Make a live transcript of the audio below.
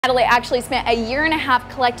Natalie actually spent a year and a half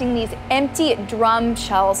collecting these empty drum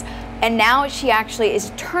shells, and now she actually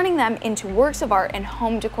is turning them into works of art and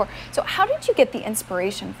home decor. So how did you get the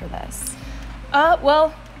inspiration for this?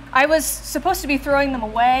 Well, I was supposed to be throwing them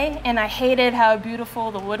away, and I hated how beautiful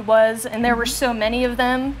the wood was, and there were so many of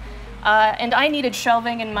them. And I needed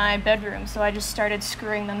shelving in my bedroom, so I just started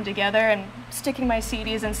screwing them together and sticking my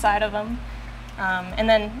CDs inside of them. And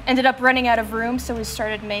then ended up running out of room, so we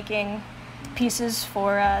started making pieces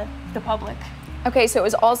for the public. Okay, so it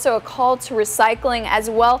was also a call to recycling as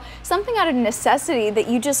well, something out of necessity that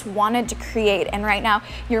you just wanted to create. And right now,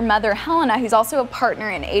 your mother, Helena, who's also a partner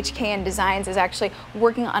in HKN Designs, is actually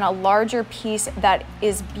working on a larger piece that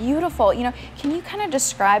is beautiful. You know, can you kind of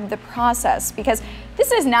describe the process? Because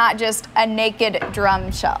this is not just a naked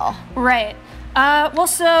drum shell. Right. Well,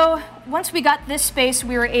 so once we got this space,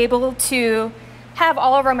 we were able to have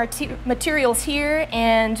all of our materials here,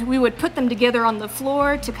 and we would put them together on the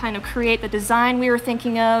floor to kind of create the design we were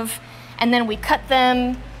thinking of, and then we cut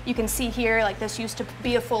them. You can see here, like this used to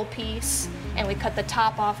be a full piece, and we cut the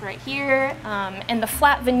top off right here, and the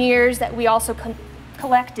flat veneers that we also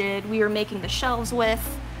collected, we were making the shelves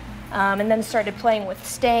with, and then started playing with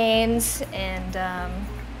stains and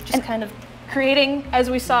just kind of creating as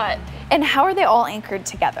we saw it. And how are they all anchored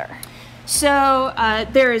together? So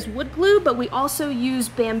there is wood glue, but we also use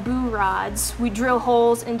bamboo rods. We drill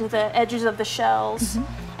holes into the edges of the shells,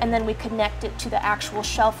 and then we connect it to the actual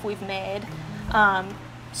shelf we've made,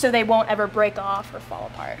 so they won't ever break off or fall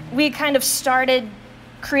apart. We kind of started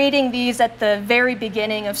creating these at the very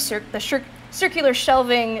beginning of the circular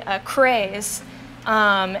shelving craze,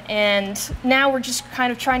 and now we're just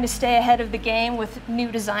kind of trying to stay ahead of the game with new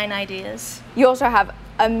design ideas. You also have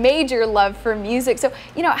a major love for music. So,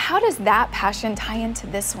 you know, how does that passion tie into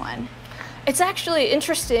this one? It's actually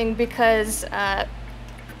interesting because a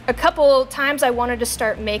couple times I wanted to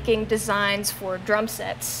start making designs for drum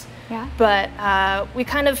sets. Yeah. But we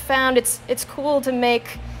kind of found it's cool to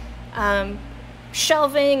make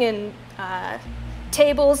shelving and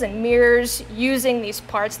tables and mirrors using these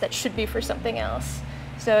parts that should be for something else.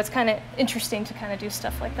 So it's kind of interesting to kind of do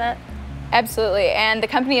stuff like that. Absolutely, and the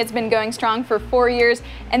company has been going strong for 4 years,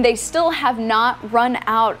 and they still have not run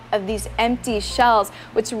out of these empty shells,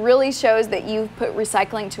 which really shows that you've put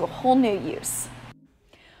recycling to a whole new use.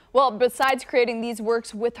 Well, besides creating these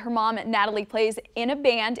works with her mom, Natalie plays in a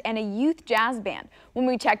band and a youth jazz band. When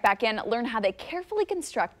we check back in, learn how they carefully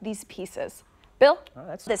construct these pieces. Bill,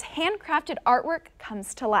 this handcrafted artwork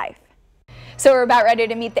comes to life. So we're about ready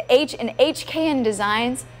to meet the H in HKN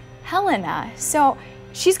Designs, Helena. So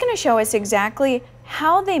she's going to show us exactly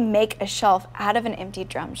how they make a shelf out of an empty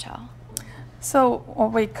drum shell. So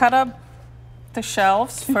we cut up the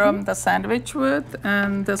shelves from the sandwich wood,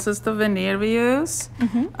 and this is the veneer we use.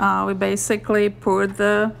 We basically pour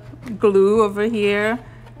the glue over here,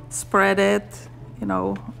 spread it, you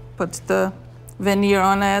know, put the veneer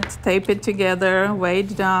on it, tape it together, weigh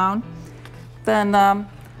it down. Then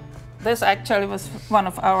this actually was one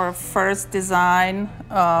of our first design,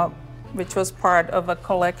 which was part of a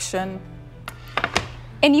collection.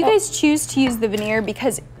 And you guys choose to use the veneer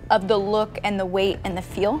because of the look and the weight and the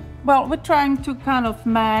feel? Well, we're trying to kind of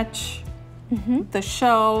match the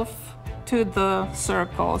shelf to the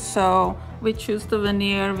circle. So we choose the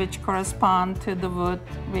veneer which correspond to the wood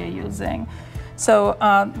we're using. So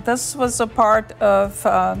this was a part of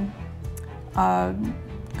a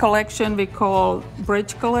collection we call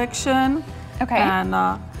Bridge Collection. Okay.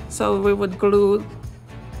 And so we would glue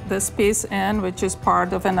this piece in, which is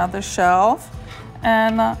part of another shelf.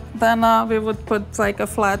 And then we would put like a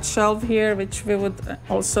flat shelf here, which we would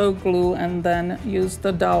also glue and then use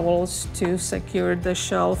the dowels to secure the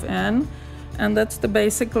shelf in. And that's the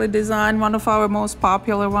basically design, one of our most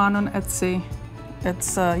popular one on Etsy.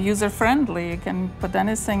 It's user-friendly. You can put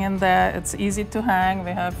anything in there. It's easy to hang.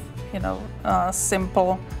 We have, you know, a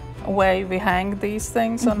simple way we hang these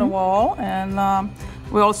things on the wall. And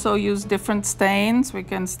we also use different stains. We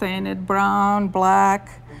can stain it brown,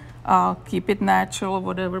 black, keep it natural,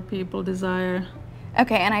 whatever people desire.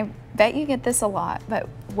 Okay, and I bet you get this a lot, but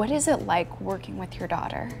what is it like working with your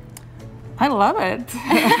daughter? I love it.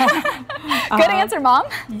 Good answer, Mom.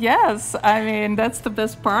 Yes, I mean, that's the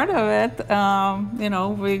best part of it. You know,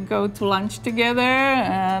 we go to lunch together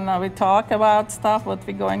and we talk about stuff, what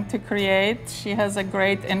we're going to create. She has a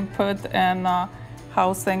great input in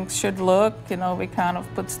how things should look. You know, we kind of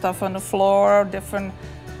put stuff on the floor, different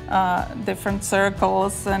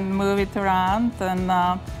circles and move it around.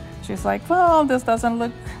 And she's like, well, this doesn't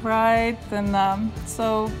look right. And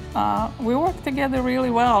so we work together really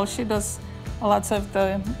well. She does lots of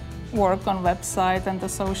the work on website and the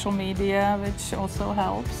social media, which also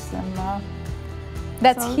helps. And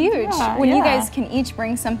that's so, huge. Yeah, when you yeah. guys can each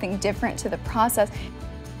bring something different to the process.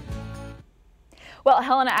 Well,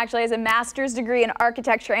 Helena actually has a master's degree in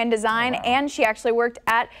architecture and design, and she actually worked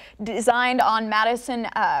at Designed on Madison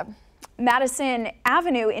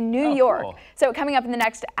Avenue in New York. Cool. So coming up in the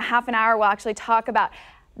next half an hour, we'll actually talk about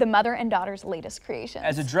the mother and daughter's latest creations.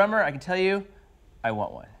 As a drummer, I can tell you, I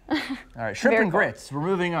want one. All right, shrimp Very and cool. grits. We're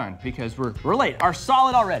moving on because we're late. Our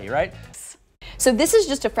solid already, right? So this is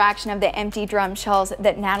just a fraction of the empty drum shells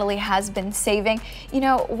that Natalie has been saving. You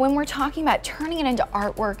know, when we're talking about turning it into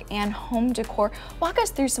artwork and home decor, walk us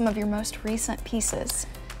through some of your most recent pieces.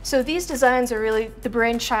 So these designs are really the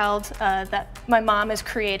brainchild that my mom has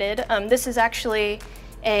created. This is actually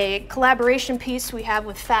a collaboration piece we have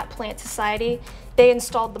with Fat Plant Society. They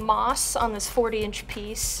installed the moss on this 40-inch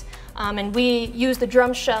piece, and we used the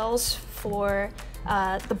drum shells for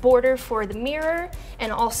the border for the mirror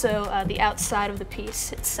and also the outside of the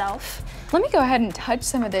piece itself. Let me go ahead and touch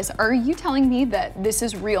some of this. Are you telling me that this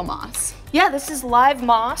is real moss? Yeah, this is live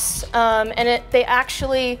moss, and they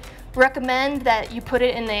actually recommend that you put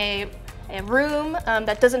it in a room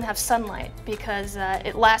that doesn't have sunlight because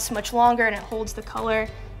it lasts much longer and it holds the color,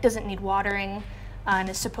 doesn't need watering, and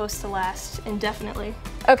is supposed to last indefinitely.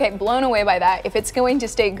 Okay, blown away by that. If it's going to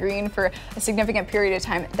stay green for a significant period of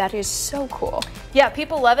time, that is so cool. Yeah,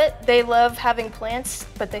 people love it. They love having plants,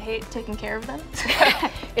 but they hate taking care of them.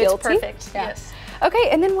 It's Guilty? perfect, Yeah. yes. Okay,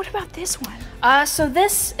 and then what about this one? So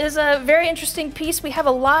this is a very interesting piece. We have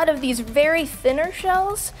a lot of these very thinner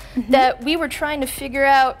shells that we were trying to figure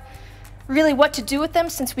out really what to do with them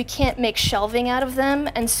since we can't make shelving out of them.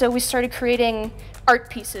 And so we started creating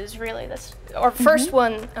art pieces, really. That's our first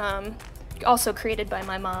one, also created by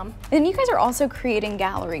my mom. And you guys are also creating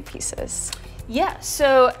gallery pieces. Yeah,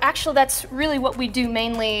 so actually that's really what we do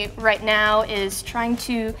mainly right now is trying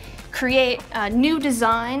to create new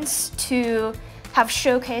designs to have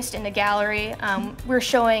showcased in the gallery. We're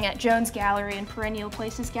showing at Jones Gallery and Perennial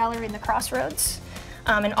Places Gallery in the Crossroads.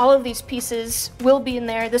 And all of these pieces will be in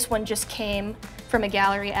there. This one just came from a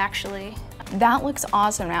gallery actually. That looks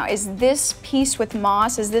awesome now. Is this piece with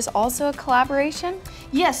moss, is this also a collaboration?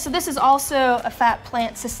 Yes, so this is also a Fat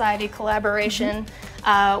Plant Society collaboration.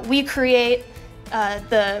 We create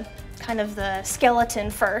the kind of the skeleton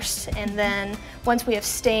first, and then once we have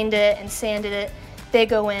stained it and sanded it, they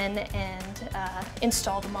go in and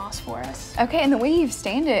install the moss for us. Okay, and the way you've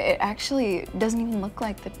stained it, it actually doesn't even look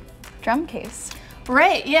like the drum case.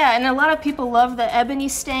 Right, yeah, and a lot of people love the ebony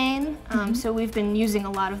stain, so we've been using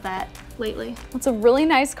a lot of that lately. It's a really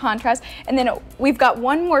nice contrast. And then we've got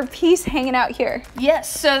one more piece hanging out here.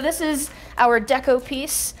 Yes, so this is our deco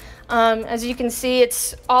piece. As you can see,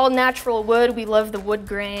 it's all natural wood. We love the wood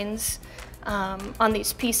grains on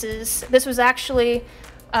these pieces. This was actually,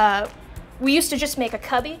 we used to just make a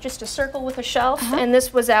cubby, just a circle with a shelf, and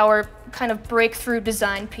this was our kind of breakthrough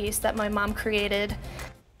design piece that my mom created.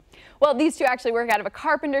 Well, these two actually work out of a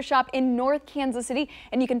carpenter shop in North Kansas City,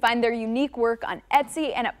 and you can find their unique work on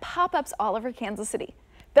Etsy and at pop-ups all over Kansas City.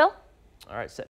 Bill? All right,